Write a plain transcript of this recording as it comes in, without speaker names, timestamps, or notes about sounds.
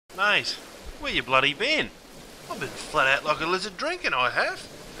Mate, where you bloody been? I've been flat out like a lizard drinking, I have.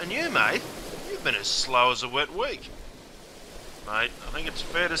 And you, mate, you've been as slow as a wet week. Mate, I think it's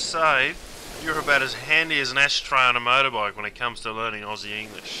fair to say you're about as handy as an ashtray on a motorbike when it comes to learning Aussie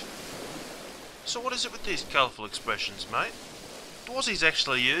English. So what is it with these colourful expressions, mate? Do Aussies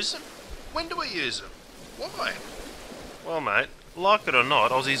actually use them? When do we use them? Why? Well, mate, like it or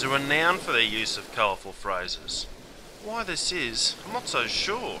not, Aussies are renowned for their use of colourful phrases. Why this is, I'm not so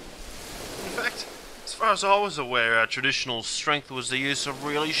sure. In fact, as far as I was aware, our traditional strength was the use of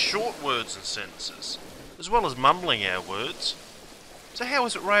really short words and sentences, as well as mumbling our words. So how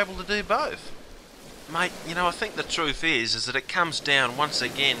is it we're able to do both? Mate, I think the truth is that it comes down once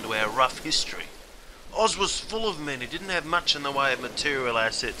again to our rough history. Oz was full of men who didn't have much in the way of material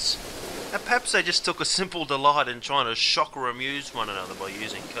assets, and perhaps they just took a simple delight in trying to shock or amuse one another by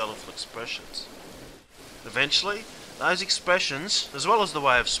using colourful expressions. Eventually, those expressions, as well as the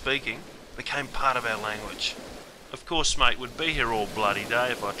way of speaking, became part of our language. Of course, mate, we'd be here all bloody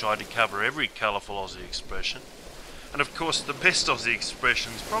day if I tried to cover every colourful Aussie expression. And of course, the best Aussie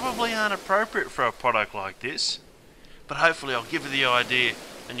expressions probably aren't appropriate for a product like this. But hopefully I'll give you the idea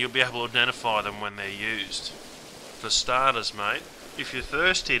and you'll be able to identify them when they're used. For starters, mate, if you're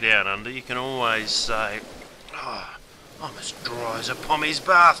thirsty down under, you can always say, I'm as dry as a pommy's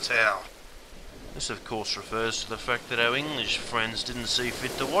bath towel. This of course refers to the fact that our English friends didn't see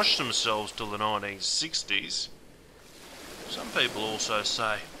fit to wash themselves till the 1960s. Some people also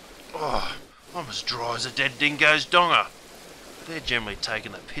say, I'm as dry as a dead dingo's donger. But they're generally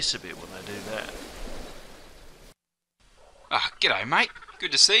taking the piss a bit when they do that. G'day mate,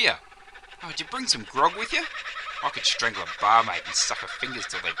 good to see you. Did you bring some grog with you? I could strangle a barmaid and suck her fingers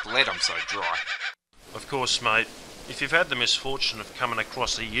till they bled, I'm so dry. Of course, mate, if you've had the misfortune of coming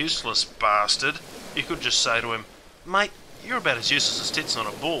across a useless bastard, you could just say to him, mate, you're about as useless as tits on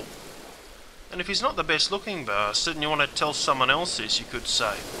a bull. And if he's not the best looking bastard and you want to tell someone else this, you could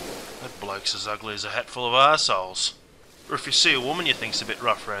say, that bloke's as ugly as a hatful of arseholes. Or if you see a woman you think's a bit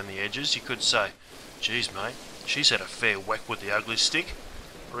rough around the edges, you could say, geez mate, she's had a fair whack with the ugly stick.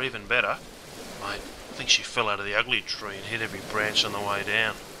 Or even better, mate, I think she fell out of the ugly tree and hit every branch on the way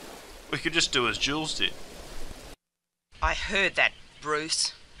down. We could just do as Jules did. I heard that,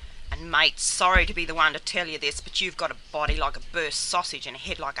 Bruce. And mate, sorry to be the one to tell you this, but you've got a body like a burst sausage and a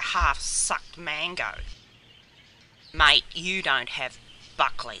head like a half-sucked mango. Mate, you don't have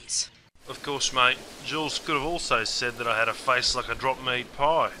Buckleys. Of course, mate, Jules could have also said that I had a face like a drop meat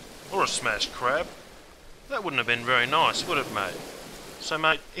pie, or a smashed crab. That wouldn't have been very nice, would it, mate? So,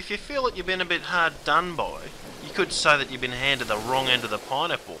 mate, if you feel that you've been a bit hard done by, you could say that you've been handed the wrong end of the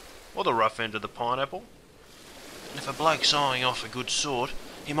pineapple, or the rough end of the pineapple. And if a bloke's eyeing off a good sort,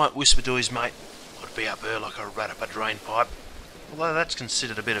 he might whisper to his mate, I'd be up her like a rat up a drain pipe. Although that's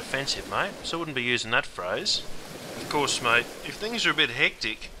considered a bit offensive, mate, so I wouldn't be using that phrase. Of course, mate, if things are a bit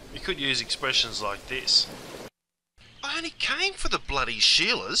hectic, you could use expressions like this. I only came for the bloody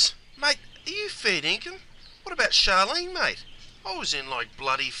Sheilas. Mate, are you fair dinkum? What about Charlene, mate? I was in like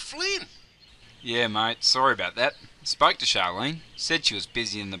bloody Flynn. Yeah mate, sorry about that. Spoke to Charlene. Said she was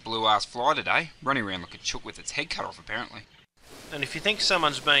busy in the blue-ass fly today, running around like a chook with its head cut off apparently. And if you think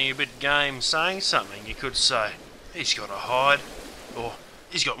someone's being a bit game saying something, you could say, he's got a hide, or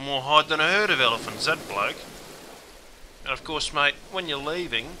he's got more hide than a herd of elephants, that bloke. And of course, mate, when you're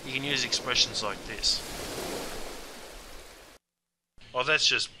leaving, you can use expressions like this. Oh, that's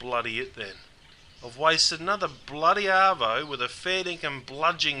just bloody it then. I've wasted another bloody arvo with a fair dinkum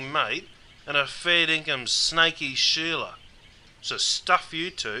bludging mate and a fair dinkum snaky Sheila. So stuff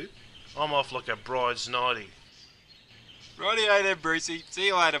you two, I'm off like a bride's nightie. Rightio then Brucey, see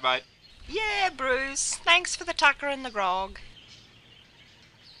you later mate. Yeah, Bruce, thanks for the tucker and the grog.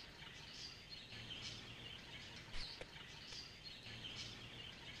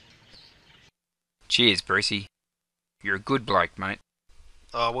 Cheers Brucey. You're a good bloke mate.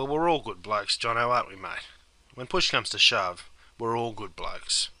 Oh, well, we're all good blokes, Jono, aren't we, mate? When push comes to shove, we're all good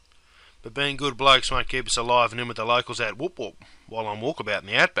blokes. But being good blokes won't keep us alive and in with the locals out whoop-whoop while on walkabout in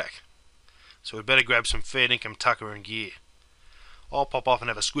the outback. So we'd better grab some fair dinkum tucker and gear. I'll pop off and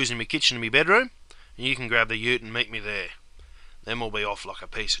have a squiz in my kitchen and my bedroom, and you can grab the ute and meet me there. Then we'll be off like a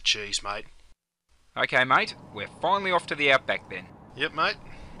piece of cheese, mate. Okay mate, we're finally off to the outback then. Yep, mate.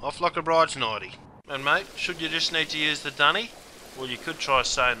 Off like a bride's nightie. And, mate, should you just need to use the dunny, well, you could try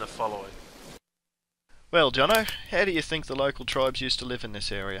saying the following. Well, Jono, how do you think the local tribes used to live in this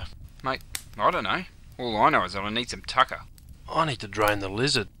area? Mate, I don't know. All I know is that I need some tucker. I need to drain the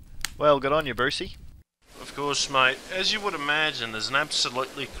lizard. Well, good on you, Brucey. Of course, mate, as you would imagine, there's an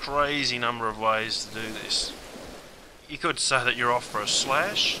absolutely crazy number of ways to do this. you could say that you're off for a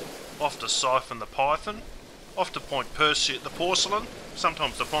slash, off to siphon the python, off to point Percy at the porcelain,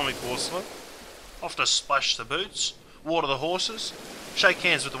 sometimes the pommy porcelain, off to splash the boots, water the horses, shake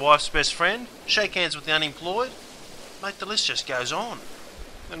hands with the wife's best friend, shake hands with the unemployed. Mate, the list just goes on.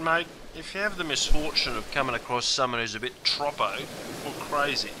 And mate, if you have the misfortune of coming across someone who's a bit troppo or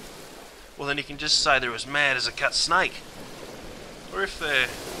crazy, well then you can just say they're as mad as a cut snake. Or if they're,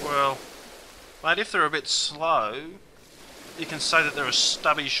 well, mate, if they're a bit slow, you can say that they're a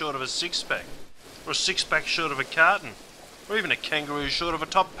stubby short of a six-pack, or a six-pack short of a carton, or even a kangaroo short of a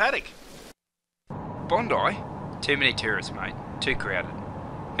top paddock. Bondi? Too many tourists, mate. Too crowded.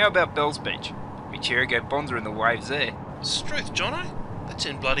 How about Bells Beach? Me Cherigo bonds are in the waves there. Struth, Jono. That's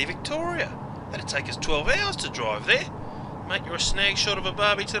in bloody Victoria. That'd take us 12 hours to drive there. Mate, you're a snag short of a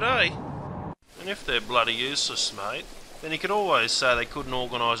barbie today. And if they're bloody useless, mate, then you could always say they couldn't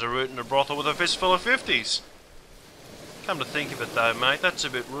organise a route in a brothel with a fistful of 50s. Come to think of it though, mate, that's a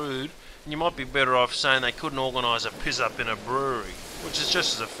bit rude, and you might be better off saying they couldn't organise a piss-up in a brewery, which is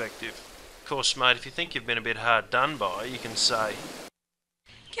just as effective. Of course, mate, if you think you've been a bit hard done by, you can say...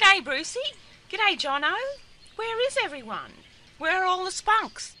 G'day, Brucey. G'day, Jono. Where is everyone? Where are all the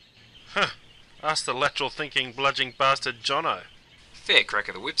spunks? Huh. Ask the lateral-thinking, bludging bastard Jono. Fair crack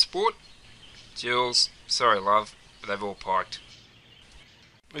of the whip, sport. Jules, sorry love, but they've all piked.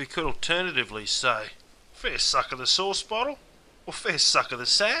 We could alternatively say, fair suck of the sauce bottle, or fair suck of the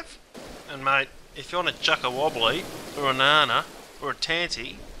sav. And mate, if you want to chuck a wobbly, or a nana, or a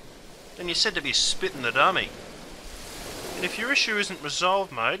tanty, then you're said to be spitting the dummy. And if your issue isn't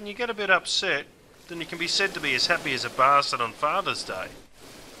resolved, mate, and you get a bit upset, then you can be said to be as happy as a bastard on Father's Day.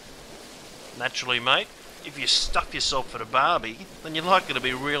 Naturally, mate, if you stuff yourself at a barbie, then you're likely to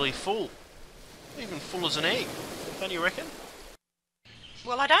be really full. Even full as an egg, don't you reckon?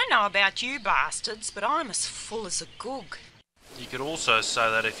 Well, I don't know about you bastards, but I'm as full as a goog. You could also say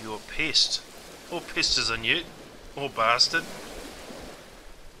that if you were pissed. Or pissed as a newt. Or bastard.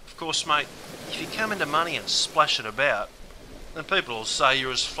 Of course, mate, if you come into money and splash it about, then people will say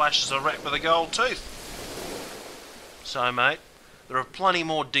you're as flash as a rat with a gold tooth. So, mate, there are plenty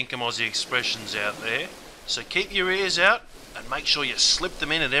more dinkum Aussie expressions out there, so keep your ears out and make sure you slip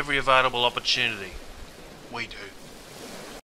them in at every available opportunity. We do.